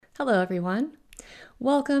Hello, everyone.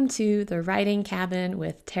 Welcome to the Writing Cabin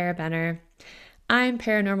with Tara Benner. I'm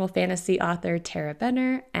paranormal fantasy author Tara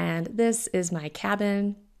Benner, and this is my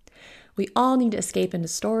cabin. We all need to escape into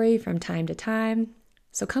story from time to time,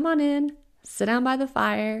 so come on in, sit down by the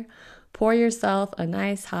fire, pour yourself a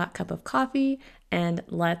nice hot cup of coffee, and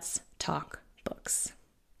let's talk books.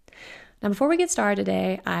 Now, before we get started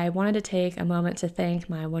today, I wanted to take a moment to thank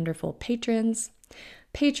my wonderful patrons.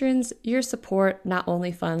 Patrons, your support not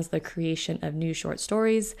only funds the creation of new short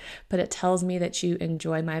stories, but it tells me that you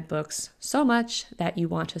enjoy my books so much that you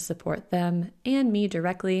want to support them and me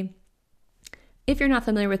directly. If you're not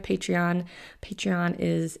familiar with Patreon, Patreon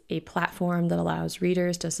is a platform that allows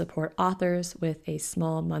readers to support authors with a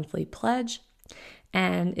small monthly pledge.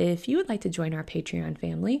 And if you would like to join our Patreon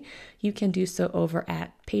family, you can do so over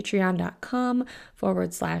at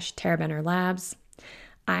patreon.com/Tara Benner Labs.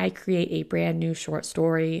 I create a brand new short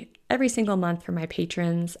story every single month for my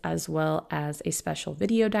patrons, as well as a special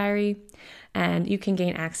video diary. And you can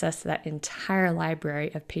gain access to that entire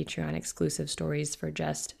library of Patreon exclusive stories for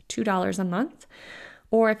just $2 a month.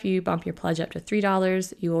 Or if you bump your pledge up to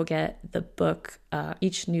 $3, you will get the book,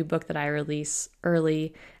 each new book that I release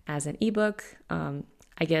early as an ebook. I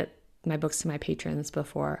get my books to my patrons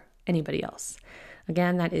before anybody else.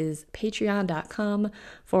 Again, that is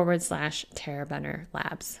patreon.com/Tara Benner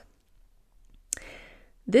Labs.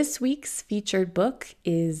 This week's featured book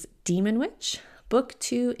is Demon Witch, book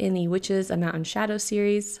 2 in the Witches of Mountain Shadow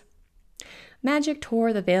series. Magic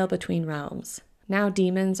tore the veil between realms. Now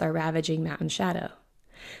demons are ravaging Mountain Shadow.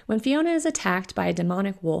 When Fiona is attacked by a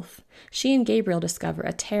demonic wolf, she and Gabriel discover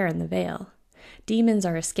a tear in the veil. Demons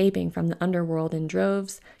are escaping from the underworld in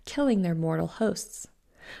droves, killing their mortal hosts.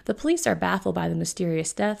 The police are baffled by the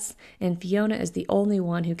mysterious deaths, and Fiona is the only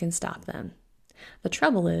one who can stop them. The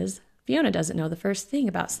trouble is, Fiona doesn't know the first thing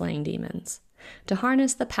about slaying demons. To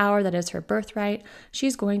harness the power that is her birthright,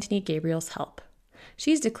 she's going to need Gabriel's help.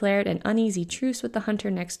 She's declared an uneasy truce with the hunter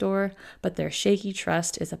next door, but their shaky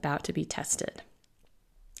trust is about to be tested.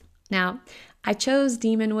 Now, I chose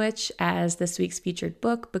Demon Witch as this week's featured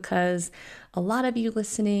book because a lot of you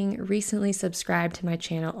listening recently subscribed to my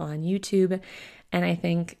channel on YouTube, and I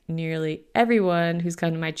think nearly everyone who's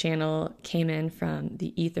come to my channel came in from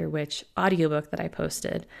the Ether Witch audiobook that I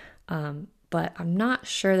posted. But I'm not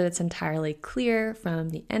sure that it's entirely clear from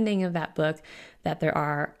the ending of that book that there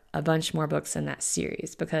are a bunch more books in that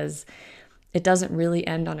series, because it doesn't really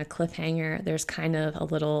end on a cliffhanger. There's kind of a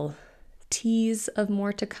little tease of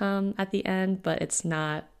more to come at the end, but it's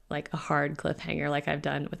not like a hard cliffhanger like I've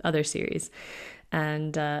done with other series.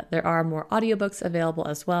 And there are more audiobooks available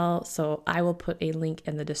as well, so I will put a link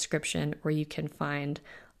in the description where you can find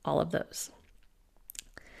all of those.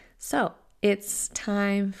 So it's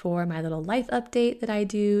time for my little life update that I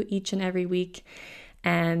do each and every week.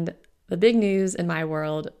 And the big news in my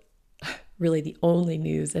world, really the only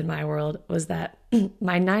news in my world, was that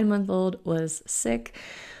my 9-month-old was sick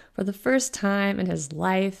for the first time in his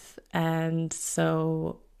life. And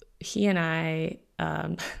so he and I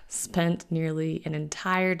spent nearly an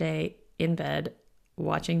entire day in bed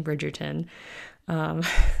watching Bridgerton.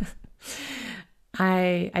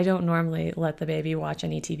 I don't normally let the baby watch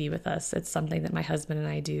any TV with us. It's something that my husband and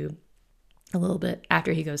I do a little bit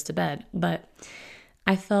after he goes to bed. But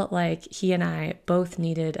I felt like he and I both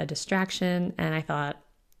needed a distraction, and I thought,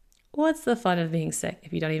 what's the fun of being sick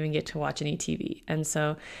if you don't even get to watch any TV? And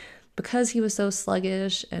so because he was so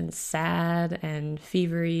sluggish and sad and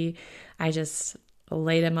fevery, I just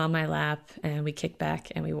laid him on my lap and we kicked back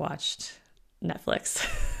and we watched Netflix.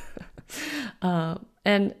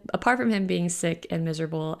 And apart from him being sick and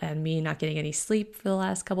miserable and me not getting any sleep for the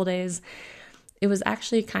last couple days, it was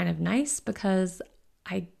actually kind of nice because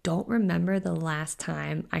I don't remember the last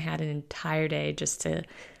time I had an entire day just to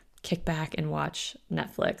kick back and watch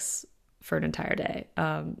Netflix for an entire day.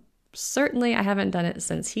 Certainly I haven't done it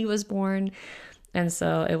since he was born, and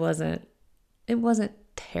so it wasn't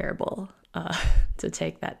terrible to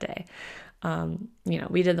take that day.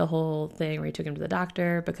 We did the whole thing where we took him to the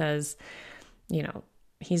doctor because,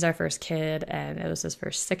 he's our first kid and it was his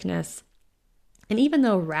first sickness. And even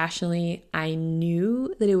though rationally I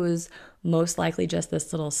knew that it was most likely just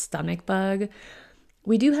this little stomach bug,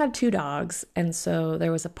 we do have 2 dogs. And so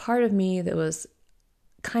there was a part of me that was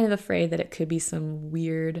kind of afraid that it could be some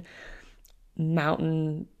weird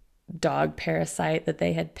mountain dog parasite that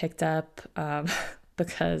they had picked up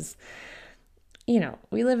because,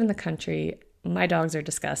 we live in the country. My dogs are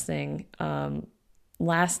disgusting.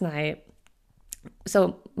 Last night,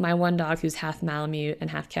 so my one dog who's half Malamute and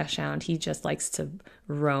half Keshound, he just likes to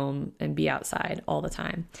roam and be outside all the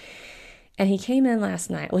time. And he came in last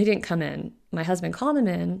night. Well, he didn't come in. My husband called him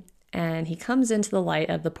in, and he comes into the light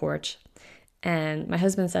of the porch. And my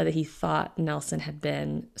husband said that he thought Nelson had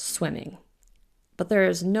been swimming, but there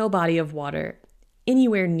is no body of water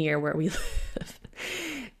anywhere near where we live.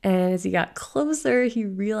 And as he got closer, he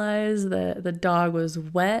realized that the dog was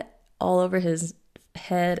wet all over his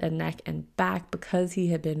head and neck and back because he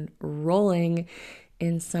had been rolling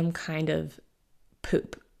in some kind of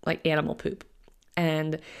poop, like animal poop.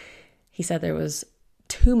 And he said there was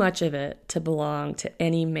too much of it to belong to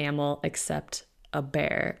any mammal except a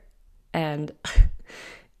bear. And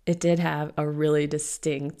it did have a really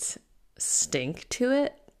distinct stink to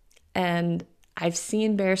it. And I've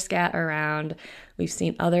seen bear scat around. We've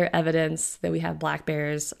seen other evidence that we have black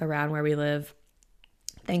bears around where we live.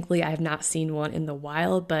 Thankfully, I have not seen one in the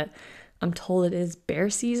wild, but I'm told it is bear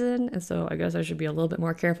season. And so I guess I should be a little bit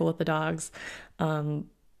more careful with the dogs.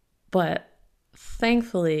 But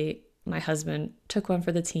thankfully, my husband took one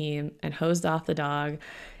for the team and hosed off the dog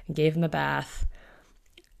and gave him a bath.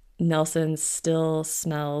 Nelson still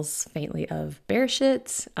smells faintly of bear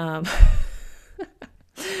shit.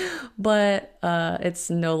 But it's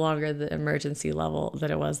no longer the emergency level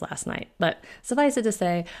that it was last night. But suffice it to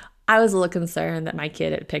say, I was a little concerned that my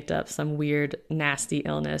kid had picked up some weird, nasty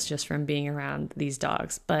illness just from being around these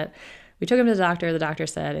dogs. But we took him to the doctor. The doctor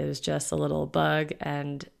said it was just a little bug,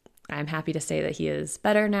 and I'm happy to say that he is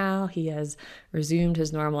better now. He has resumed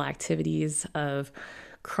his normal activities of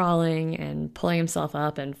crawling and pulling himself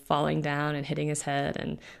up and falling down and hitting his head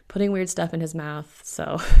and putting weird stuff in his mouth.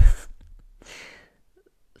 So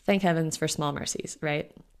thank heavens for small mercies,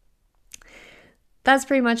 right? That's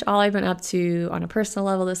pretty much all I've been up to on a personal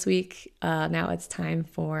level this week. Now it's time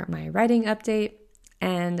for my writing update.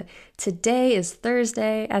 And today is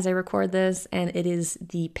Thursday as I record this, and it is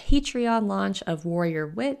the Patreon launch of Warrior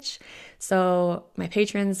Witch. So my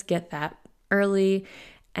patrons get that early,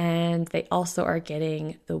 and they also are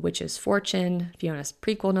getting The Witch's Fortune, Fiona's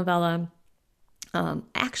prequel novella. I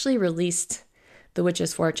actually released The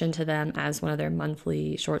Witch's Fortune to them as one of their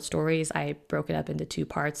monthly short stories. I broke it up into 2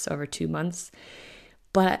 parts over 2 months.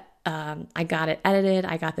 But I got it edited.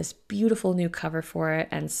 I got this beautiful new cover for it.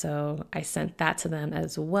 And so I sent that to them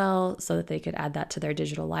as well so that they could add that to their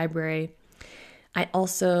digital library. I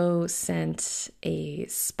also sent a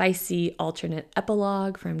spicy alternate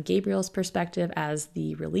epilogue from Gabriel's perspective as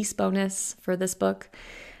the release bonus for this book.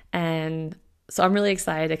 And so I'm really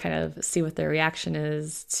excited to kind of see what their reaction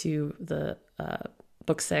is to the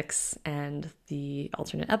book 6 and the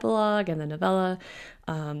alternate epilogue and the novella.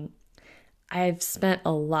 I've spent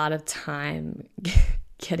a lot of time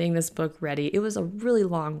getting this book ready. It was a really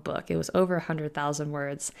long book. It was over 100,000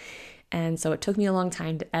 words. And so it took me a long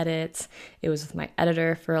time to edit. It was with my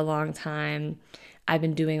editor for a long time. I've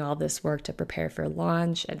been doing all this work to prepare for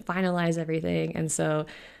launch and finalize everything. And so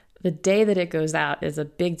the day that it goes out is a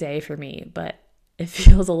big day for me, but it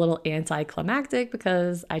feels a little anticlimactic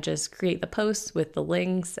because I just create the post with the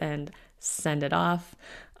links and send it off.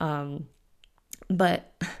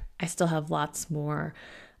 But I still have lots more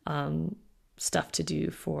stuff to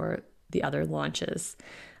do for the other launches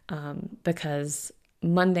because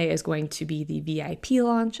Monday is going to be the VIP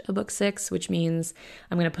launch of book 6, which means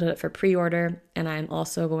I'm going to put it up for pre-order, and I'm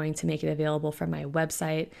also going to make it available from my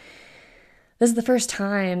website. This is the first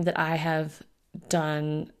time that I have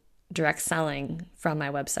done direct selling from my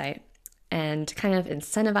website, and to kind of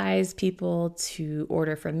incentivize people to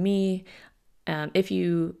order from me. If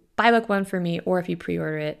you buy book 1 for me, or if you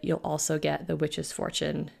pre-order it, you'll also get The Witch's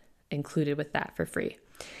Fortune included with that for free.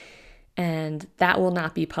 And that will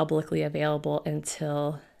not be publicly available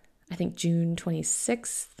until, I think, June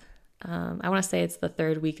 26th. I want to say it's the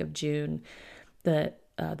 3rd week of June that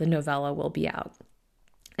the novella will be out.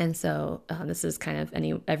 And so this is kind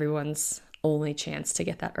of everyone's only chance to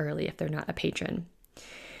get that early if they're not a patron.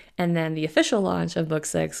 And then the official launch of book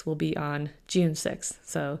 6 will be on June 6th.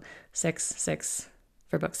 So 6/6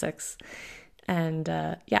 for book 6. And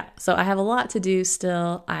so I have a lot to do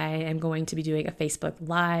still. I am going to be doing a Facebook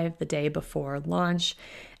Live the day before launch,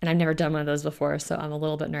 and I've never done one of those before, so I'm a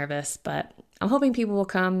little bit nervous, but I'm hoping people will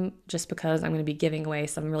come just because I'm going to be giving away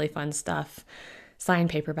some really fun stuff, signed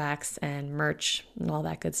paperbacks and merch and all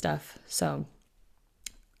that good stuff. So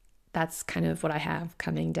that's kind of what I have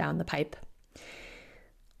coming down the pipe.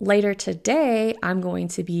 Later today, I'm going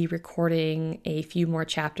to be recording a few more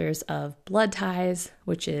chapters of Blood Ties,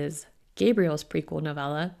 which is Gabriel's prequel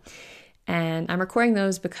novella. And I'm recording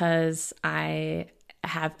those because I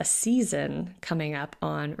have a season coming up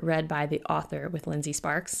on Read by the Author with Lindsay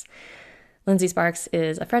Sparks. Lindsay Sparks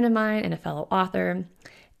is a friend of mine and a fellow author,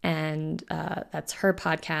 and that's her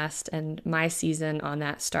podcast. And my season on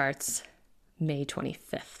that starts May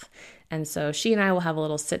 25th. And so she and I will have a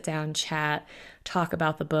little sit down chat, talk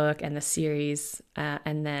about the book and the series,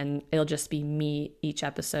 and then it'll just be me each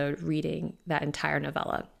episode reading that entire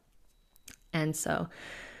novella. And so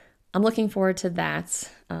I'm looking forward to that.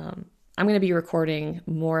 I'm going to be recording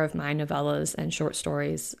more of my novellas and short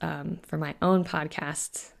stories for my own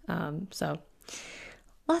podcast. So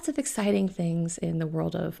lots of exciting things in the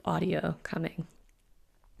world of audio coming.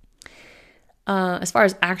 As far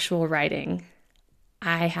as actual writing,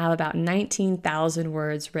 I have about 19,000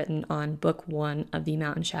 words written on book 1 of the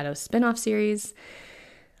Mountain Shadow spinoff series.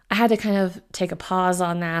 I had to kind of take a pause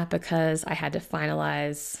on that because I had to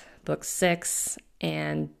finalize book 6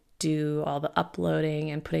 and do all the uploading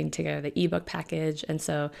and putting together the ebook package. And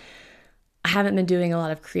so I haven't been doing a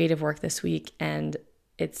lot of creative work this week, and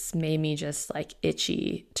it's made me just like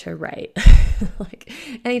itchy to write. Like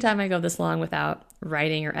anytime I go this long without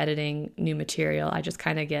writing or editing new material, I just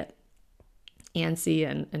kind of get antsy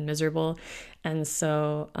and miserable. And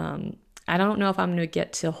so I don't know if I'm going to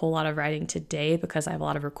get to a whole lot of writing today because I have a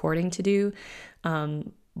lot of recording to do.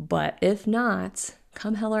 But if not,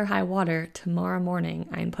 come hell or high water, tomorrow morning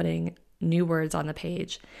I'm putting new words on the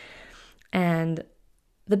page. And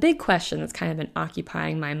the big question that's kind of been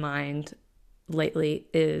occupying my mind lately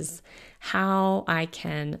is how I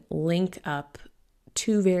can link up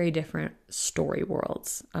two very different story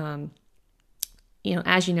worlds.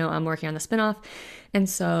 As you know, I'm working on the spinoff, and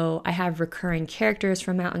so I have recurring characters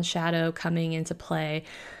from Mountain Shadow coming into play.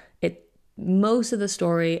 Most of the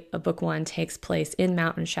story of book 1 takes place in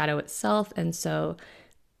Mountain Shadow itself, and so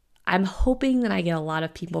I'm hoping that I get a lot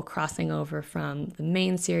of people crossing over from the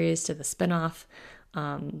main series to the spinoff,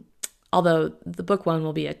 although the book 1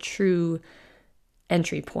 will be a true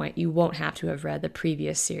entry point. You won't have to have read the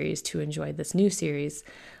previous series to enjoy this new series.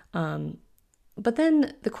 But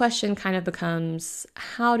then the question kind of becomes,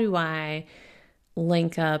 how do I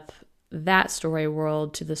link up that story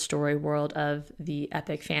world to the story world of the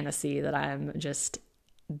epic fantasy that I'm just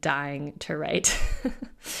dying to write?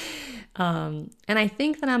 And I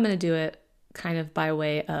think that I'm going to do it kind of by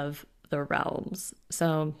way of the realms.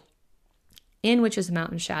 So in Witches of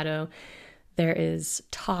Mountain Shadow, there is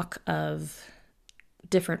talk of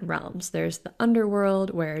different realms. There's the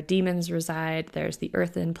underworld where demons reside. There's the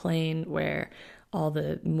earthen plane where all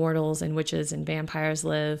the mortals and witches and vampires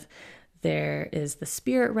live. There is the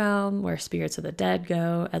spirit realm where spirits of the dead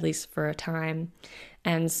go, at least for a time.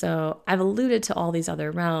 And so I've alluded to all these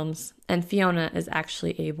other realms, and Fiona is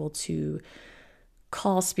actually able to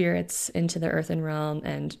call spirits into the earthen realm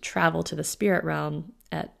and travel to the spirit realm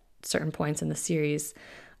at certain points in the series.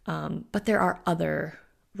 But there are other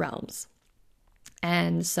realms.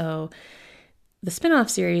 And so the spin-off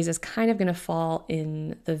series is kind of going to fall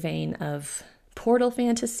in the vein of portal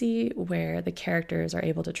fantasy, where the characters are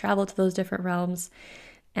able to travel to those different realms.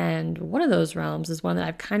 And one of those realms is one that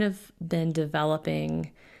I've kind of been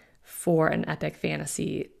developing for an epic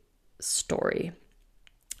fantasy story.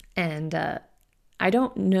 And I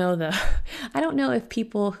don't know if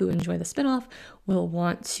people who enjoy the spin-off will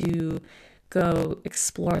want to go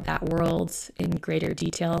explore that world in greater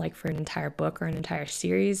detail, like for an entire book or an entire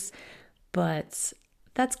series. But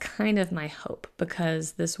that's kind of my hope,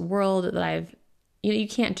 because this world that you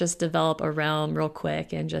can't just develop a realm real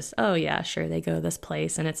quick and just, oh yeah, sure, they go this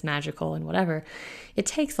place and it's magical and whatever. It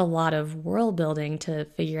takes a lot of world building to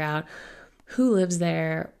figure out who lives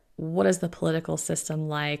there, what is the political system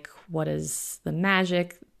like, what is the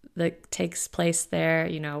magic that takes place there,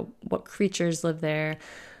 what creatures live there.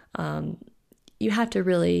 You have to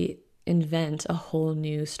really invent a whole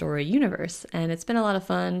new story universe. And it's been a lot of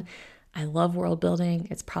fun. I love world building.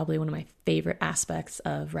 It's probably one of my favorite aspects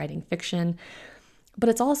of writing fiction. But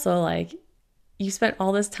it's also like, you spent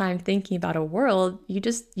all this time thinking about a world, you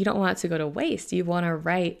don't want it to go to waste. You want to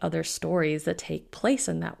write other stories that take place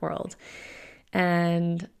in that world.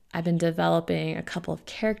 And I've been developing a couple of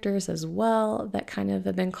characters as well that kind of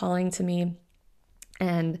have been calling to me.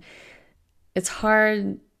 And it's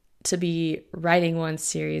hard to be writing one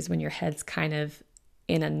series when your head's kind of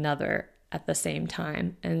in another at the same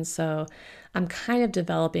time. And so I'm kind of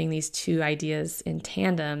developing these two ideas in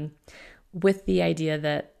tandem, with the idea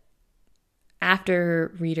that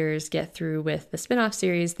after readers get through with the spin-off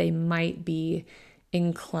series, they might be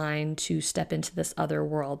inclined to step into this other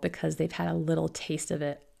world because they've had a little taste of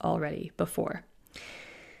it already before.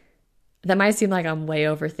 That might seem like I'm way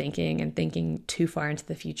overthinking and thinking too far into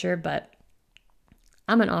the future, but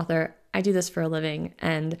I'm an author. I do this for a living,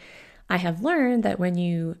 and I have learned that when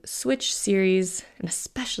you switch series, and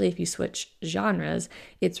especially if you switch genres,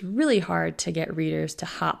 it's really hard to get readers to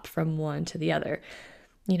hop from one to the other.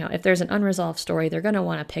 if there's an unresolved story, they're going to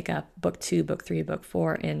want to pick up book 2, book 3, book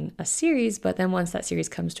 4 in a series. But then once that series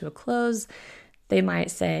comes to a close, they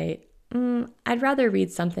might say, I'd rather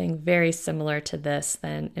read something very similar to this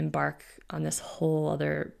than embark on this whole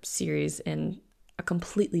other series in a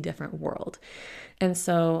completely different world. And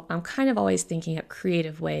so I'm kind of always thinking of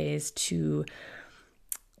creative ways to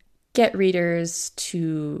get readers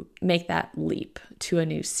to make that leap to a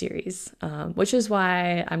new series, which is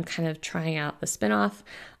why I'm kind of trying out the spinoff.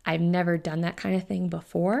 I've never done that kind of thing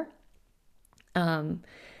before.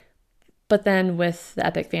 But then with the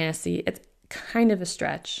epic fantasy, it's kind of a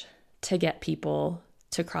stretch to get people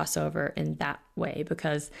to cross over in that way,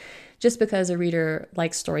 because just because a reader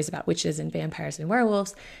likes stories about witches and vampires and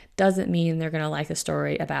werewolves doesn't mean they're going to like a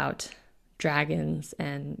story about dragons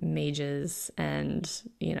and mages and,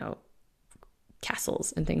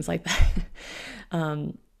 castles and things like that,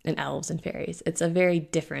 and elves and fairies. It's a very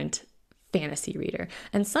different fantasy reader.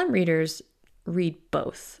 And some readers read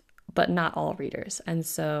both, but not all readers. And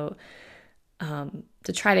so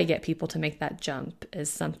to try to get people to make that jump is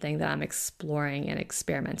something that I'm exploring and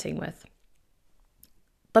experimenting with.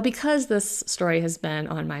 But because this story has been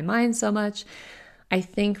on my mind so much, I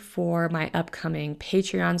think for my upcoming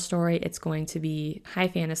Patreon story, it's going to be high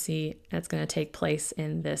fantasy, and it's going to take place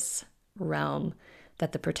in this realm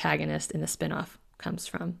that the protagonist in the spinoff comes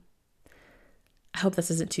from. I hope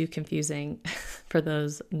this isn't too confusing for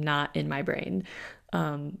those not in my brain.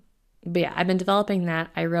 But yeah, I've been developing that.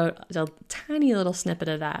 I wrote a tiny little snippet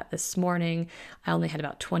of that this morning. I only had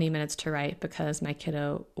about 20 minutes to write because my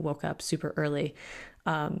kiddo woke up super early.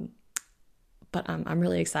 But I'm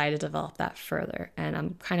really excited to develop that further. And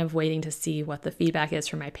I'm kind of waiting to see what the feedback is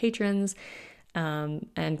from my patrons. And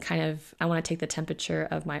I want to take the temperature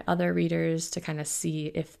of my other readers to kind of see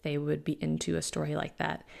if they would be into a story like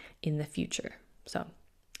that in the future. So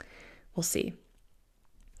we'll see.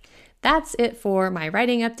 That's it for my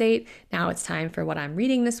writing update. Now it's time for what I'm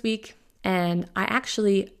reading this week. And I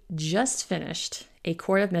actually just finished A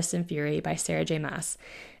Court of Mist and Fury by Sarah J. Maas.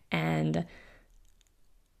 And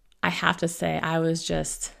I have to say, I was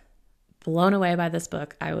just blown away by this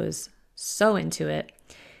book. I was so into it.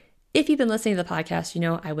 If you've been listening to the podcast, you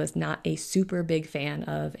know I was not a super big fan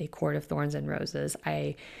of A Court of Thorns and Roses.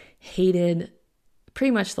 I hated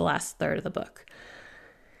pretty much the last third of the book.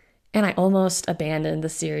 And I almost abandoned the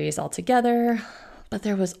series altogether, but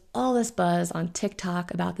there was all this buzz on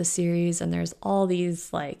TikTok about the series, and there's all these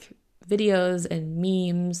videos and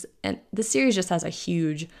memes, and the series just has a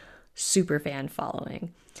huge super fan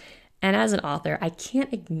following. And as an author, I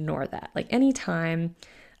can't ignore that. Anytime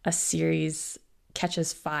a series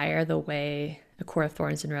catches fire the way A Court of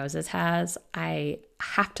Thorns and Roses has, I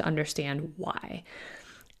have to understand why.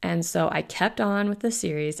 And so I kept on with the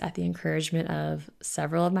series at the encouragement of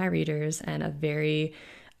several of my readers and a very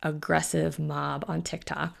aggressive mob on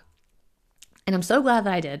TikTok. And I'm so glad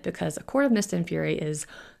that I did, because A Court of Mist and Fury is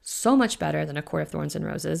so much better than A Court of Thorns and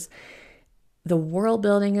Roses. The world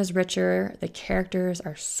building is richer. The characters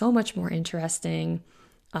are so much more interesting.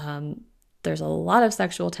 There's a lot of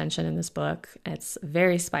sexual tension in this book. It's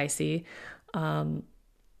very spicy. And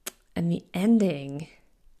the ending,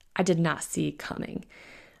 I did not see coming.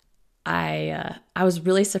 I was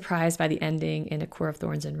really surprised by the ending in A Court of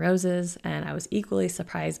Thorns and Roses, and I was equally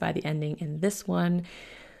surprised by the ending in this one.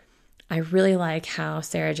 I really like how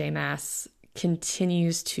Sarah J. Maas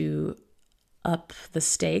continues to up the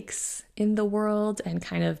stakes in the world and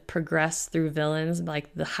kind of progress through villains,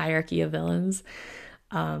 like the hierarchy of villains.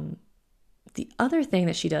 The other thing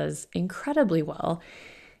that she does incredibly well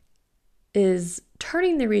is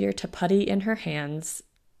turning the reader to putty in her hands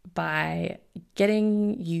by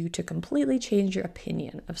getting you to completely change your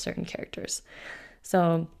opinion of certain characters.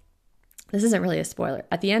 So this isn't really a spoiler.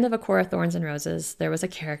 At the end of A Court of Thorns and Roses, there was a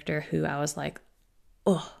character who I was like,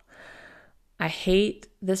 oh, I hate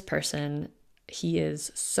this person. He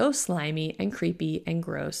is so slimy and creepy and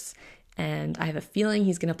gross, and I have a feeling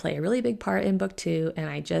he's going to play a really big part in book 2, and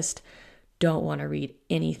I just don't want to read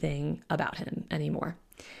anything about him anymore.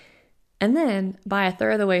 And then by a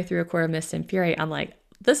third of the way through A Court of Mist and Fury, I'm like,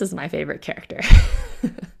 this is my favorite character.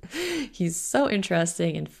 He's so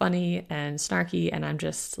interesting and funny and snarky, and I'm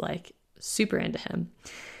just super into him.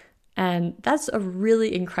 And that's a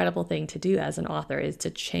really incredible thing to do as an author, is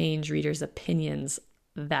to change readers' opinions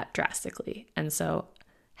that drastically. And so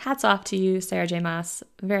hats off to you, Sarah J. Maas.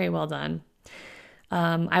 Very well done.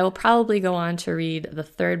 I will probably go on to read the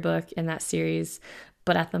third book in that series,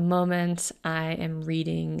 but at the moment I am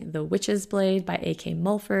reading The Witch's Blade by A.K.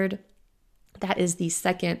 Mulford. That is the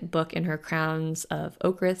second book in her Crowns of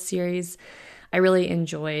Oakrith series. I really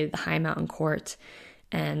enjoyed The High Mountain Court,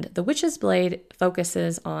 And The Witch's Blade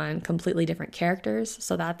focuses on completely different characters,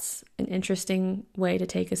 so that's an interesting way to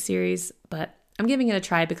take a series, but I'm giving it a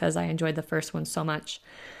try because I enjoyed the first one so much.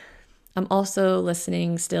 I'm also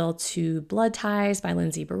listening still to Blood Ties by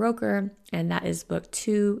Lindsay Buroker, and that is book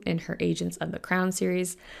 2 in her Agents of the Crown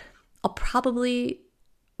series. I'll probably,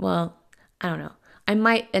 I don't know. I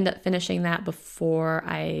might end up finishing that before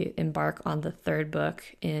I embark on the 3rd book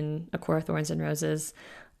in A Court of Thorns and Roses,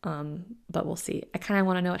 but we'll see. I kind of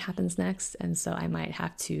want to know what happens next, and so I might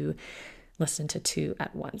have to listen to 2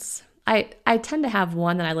 at once. I tend to have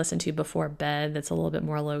one that I listen to before bed that's a little bit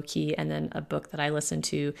more low-key, and then a book that I listen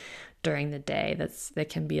to during the day that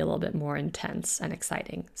can be a little bit more intense and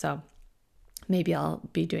exciting. So maybe I'll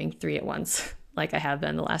be doing 3 at once like I have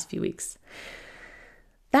been the last few weeks.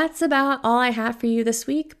 That's about all I have for you this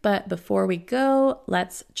week, but before we go,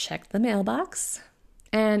 let's check the mailbox.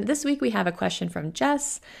 And this week we have a question from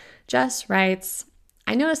Jess. Jess writes,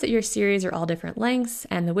 I noticed that your series are all different lengths,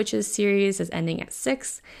 and the Witches series is ending at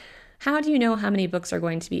 6. How do you know how many books are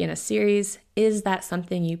going to be in a series? Is that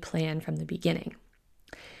something you plan from the beginning?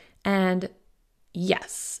 And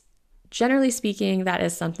yes, generally speaking, that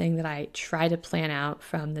is something that I try to plan out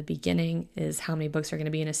from the beginning, is how many books are going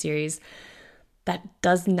to be in a series. That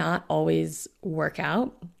does not always work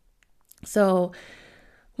out. So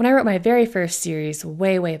when I wrote my very first series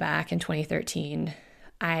way back in 2013,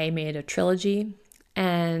 I made a trilogy,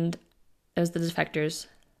 and it was the Defectors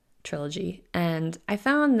trilogy. And I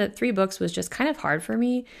found that 3 books was just kind of hard for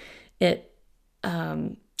me.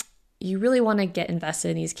 You really want to get invested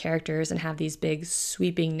in these characters and have these big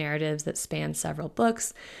sweeping narratives that span several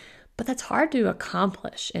books, but that's hard to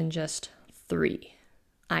accomplish in just 3,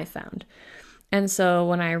 I found. And so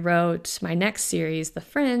when I wrote my next series, The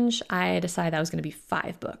Fringe, I decided that was going to be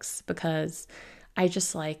 5 books because I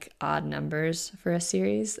just like odd numbers for a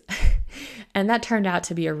series. And that turned out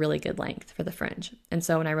to be a really good length for The Fringe. And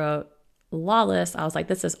so when I wrote Lawless, I was like,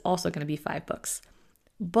 this is also going to be 5 books.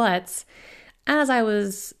 But as I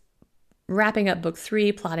was wrapping up book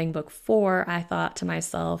 3, plotting book 4, I thought to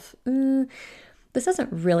myself, this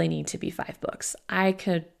doesn't really need to be 5 books. I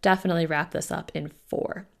could definitely wrap this up in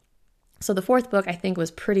 4. So the 4th book I think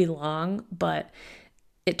was pretty long, but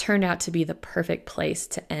it turned out to be the perfect place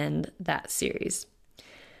to end that series.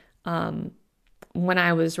 When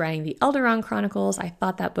I was writing the Eldaron Chronicles, I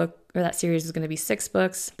thought that book or that series was going to be 6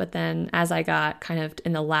 books, but then as I got kind of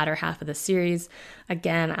in the latter half of the series,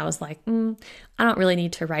 again, I was like, I don't really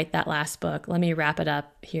need to write that last book. Let me wrap it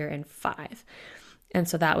up here in 5. And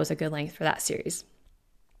so that was a good length for that series.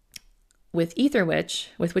 With Ether Witch,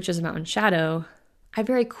 with Witches of Mountain Shadow, I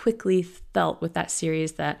very quickly felt with that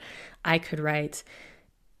series that I could write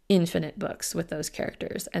infinite books with those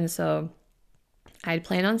characters. And so I'd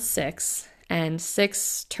planned on 6, and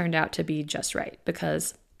 6 turned out to be just right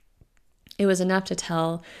because it was enough to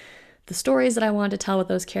tell the stories that I wanted to tell with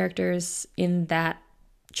those characters in that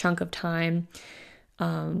chunk of time.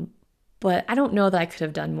 But I don't know that I could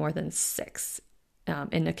have done more than 6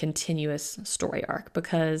 in a continuous story arc,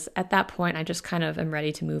 because at that point I just kind of am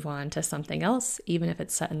ready to move on to something else, even if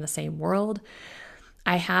it's set in the same world.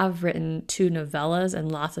 I have written 2 novellas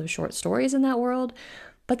and lots of short stories in that world,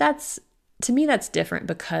 but to me that's different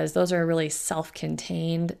because those are really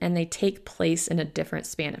self-contained and they take place in a different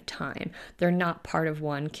span of time. They're not part of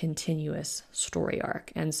one continuous story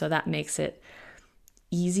arc, and so that makes it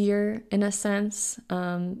easier in a sense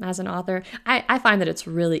as an author. I find that it's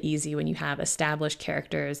really easy when you have established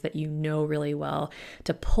characters that you know really well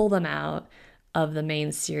to pull them out of the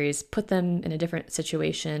main series, put them in a different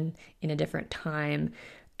situation, in a different time,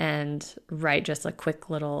 and write just a quick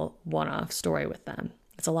little one-off story with them.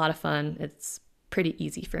 It's a lot of fun. It's pretty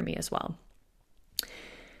easy for me as well.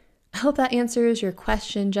 I hope that answers your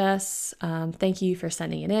question, Jess. Thank you for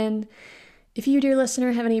sending it in. If you, dear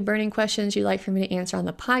listener, have any burning questions you'd like for me to answer on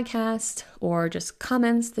the podcast, or just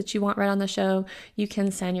comments that you want read on the show, you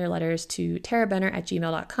can send your letters to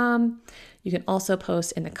tarabenner@gmail.com. You can also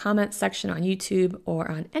post in the comments section on YouTube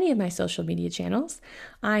or on any of my social media channels.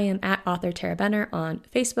 I am at author Tara Benner on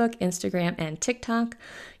Facebook, Instagram, and TikTok.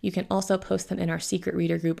 You can also post them in our secret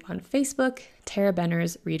reader group on Facebook, Tara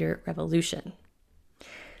Benner's Reader Revolution.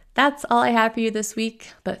 That's all I have for you this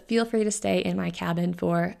week, but feel free to stay in my cabin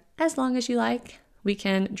for as long as you like. We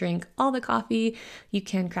can drink all the coffee, you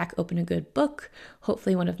can crack open a good book,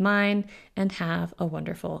 hopefully one of mine, and have a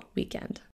wonderful weekend.